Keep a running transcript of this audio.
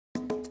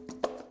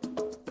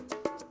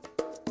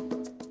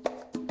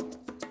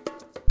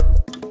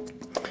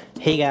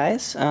Hey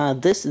guys,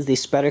 this is the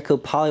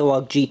Spyderco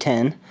Poliwog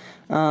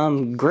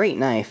G10. Great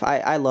knife.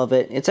 I love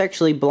it. It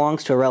actually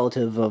belongs to a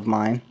relative of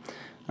mine.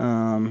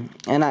 And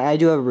I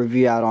do have a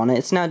review out on it.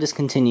 It's now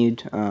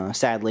discontinued,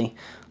 sadly.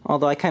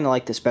 Although I kind of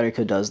like that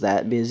Spyderco does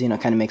that because,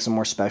 kind of makes them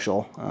more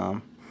special,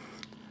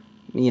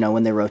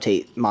 when they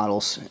rotate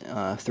models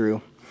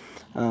through.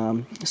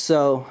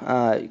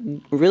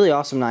 Really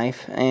awesome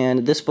knife,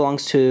 and this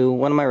belongs to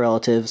one of my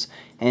relatives,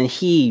 and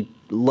he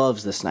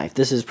loves this knife.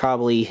 This is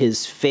probably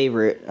his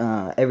favorite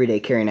everyday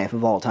carry knife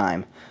of all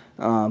time.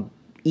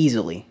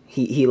 Easily.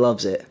 He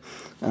loves it.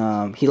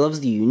 He loves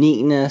the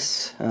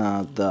uniqueness,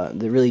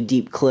 the really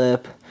deep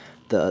clip,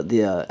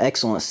 the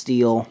excellent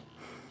steel.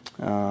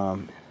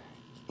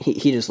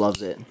 He just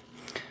loves it.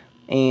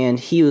 And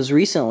he was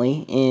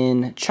recently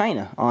in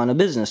China on a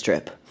business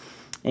trip.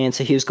 And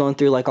so he was going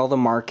through like all the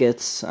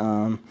markets,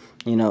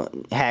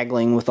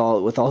 haggling with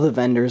all the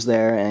vendors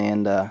there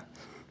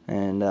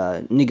and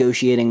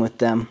negotiating with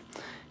them.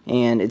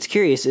 And it's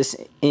curious,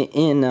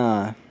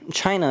 in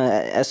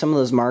China, at some of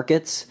those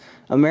markets,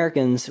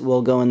 Americans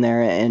will go in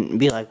there and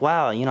be like,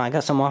 wow, I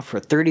got some off for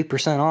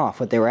 30% off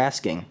what they were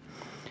asking.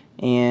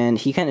 And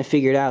he kind of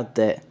figured out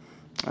that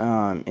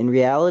in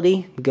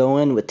reality, go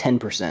in with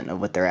 10% of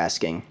what they're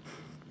asking.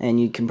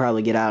 And you can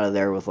probably get out of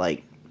there with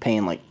like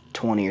paying like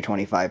 20 or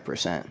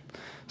 25%.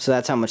 So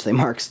that's how much they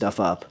mark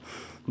stuff up.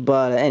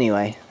 But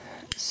anyway,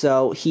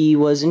 so he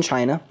was in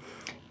China,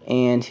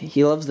 and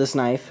he loves this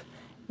knife,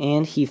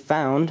 and he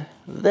found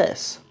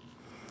this.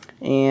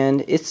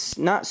 And it's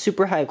not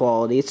super high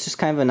quality, it's just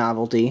kind of a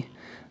novelty.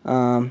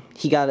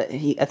 He got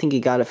it, I think he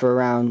got it for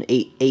around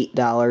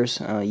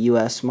 $8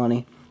 US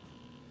money.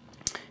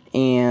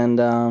 And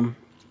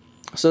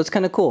so it's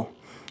kind of cool.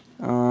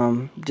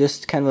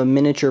 Just kind of a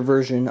miniature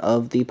version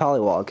of the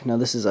Poliwog. Now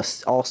this is a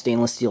all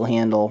stainless steel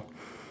handle.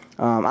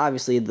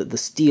 Obviously the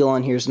steel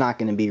on here is not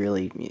going to be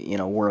really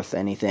worth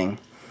anything,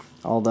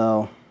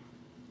 although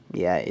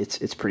yeah,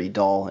 it's pretty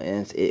dull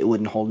and it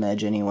wouldn't hold an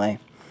edge anyway.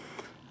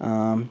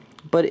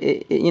 But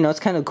it's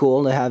kind of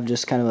cool to have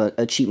just kind of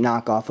a cheap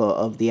knockoff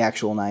of the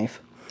actual knife.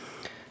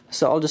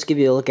 So I'll just give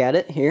you a look at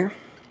it here.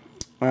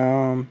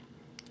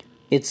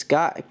 It's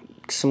got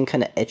some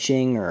kind of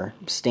etching or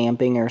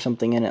stamping or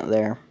something in it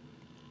there.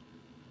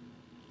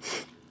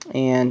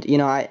 And,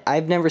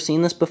 I've never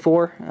seen this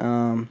before.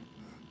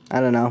 I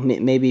don't know,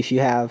 maybe if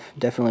you have,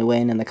 definitely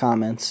weigh in the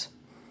comments.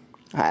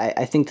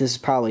 I think this is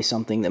probably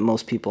something that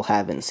most people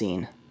haven't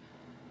seen.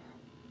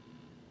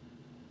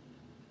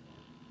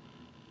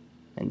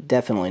 And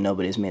definitely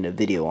nobody's made a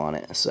video on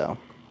it, so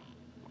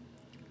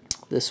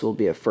this will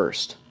be a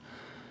first.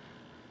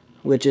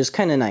 Which is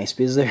kind of nice,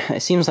 because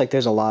it seems like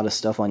there's a lot of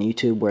stuff on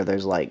YouTube where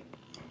there's like,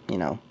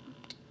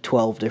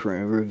 12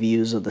 different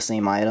reviews of the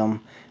same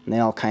item, and they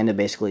all kind of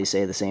basically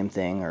say the same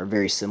thing, or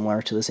very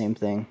similar to the same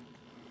thing.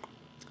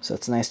 So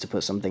it's nice to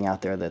put something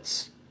out there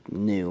that's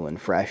new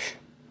and fresh.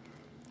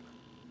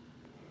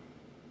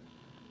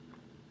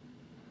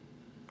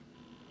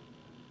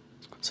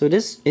 So it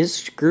is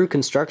screw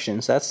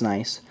construction, so that's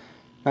nice.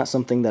 Not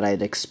something that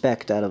I'd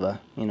expect out of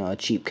a a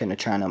cheap kind of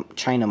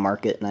China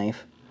market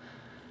knife.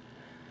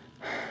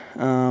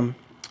 One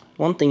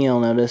thing you'll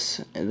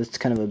notice that's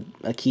kind of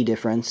a key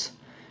difference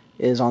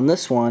is on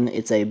this one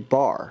it's a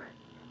bar,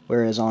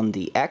 whereas on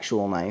the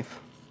actual knife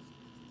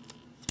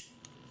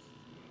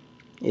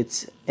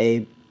it's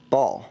a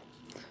ball.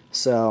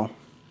 So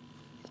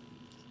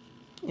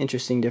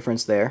interesting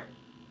difference there.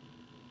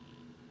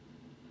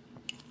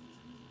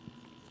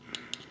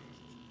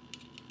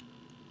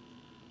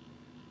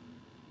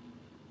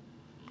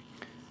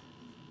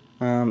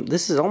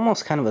 This is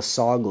almost kind of a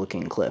SOG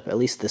looking clip, at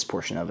least this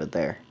portion of it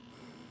there.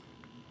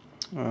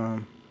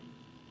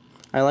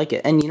 I like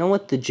it. And you know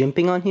what? The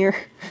jimping on here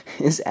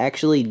is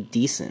actually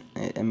decent.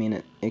 I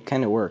mean, it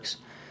kind of works.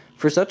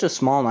 For such a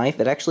small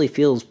knife, it actually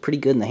feels pretty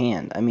good in the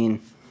hand. I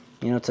mean,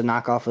 it's a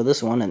knockoff of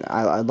this one, and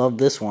I love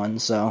this one,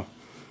 so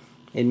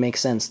it makes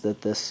sense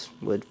that this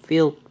would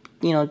feel,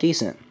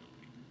 decent.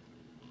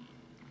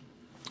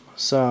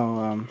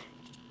 So,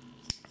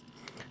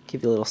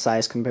 give you a little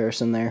size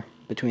comparison there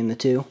between the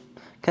two.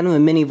 Kind of a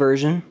mini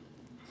version.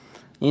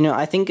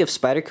 I think if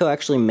Spyderco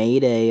actually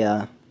made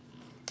a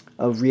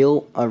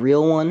real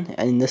one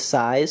in this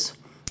size,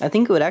 I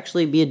think it would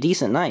actually be a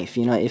decent knife.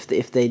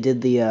 If they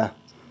did the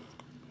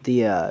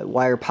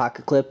wire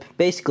pocket clip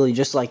basically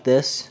just like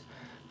this,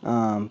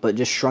 but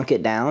just shrunk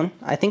it down,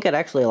 I think I'd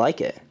actually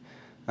like it.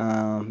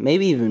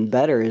 Maybe even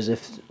better is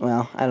if,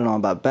 well, I don't know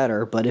about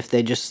better, but if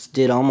they just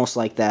did almost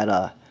like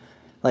that,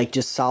 like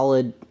just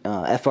solid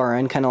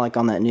FRN, kind of like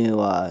on that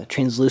new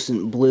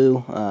translucent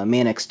blue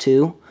Man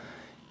X2,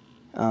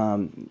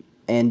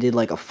 and did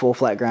like a full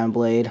flat ground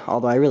blade.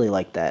 Although I really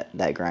like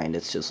that grind,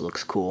 it just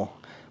looks cool.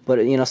 But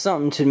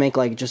something to make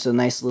like just a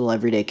nice little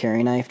everyday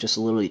carry knife, just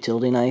a little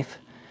utility knife.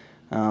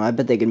 I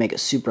bet they could make it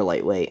super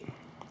lightweight,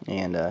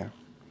 and that'd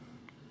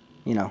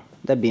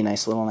be a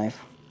nice little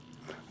knife.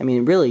 I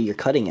mean, really, your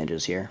cutting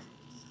edges here,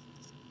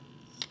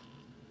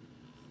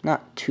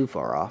 not too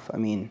far off. I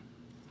mean,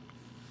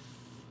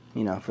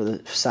 for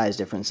the size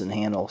difference in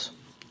handles.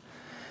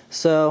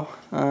 So,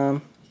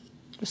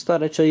 just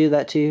thought I'd show you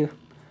that too.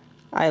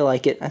 I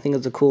like it. I think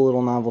it's a cool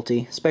little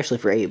novelty, especially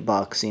for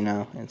 $8, you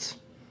know.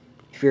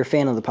 If you're a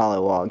fan of the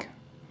Poliwog,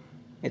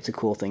 it's a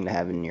cool thing to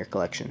have in your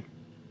collection.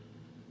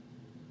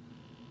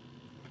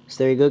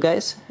 So there you go,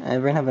 guys.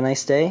 Everyone have a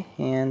nice day,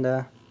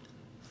 and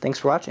thanks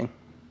for watching.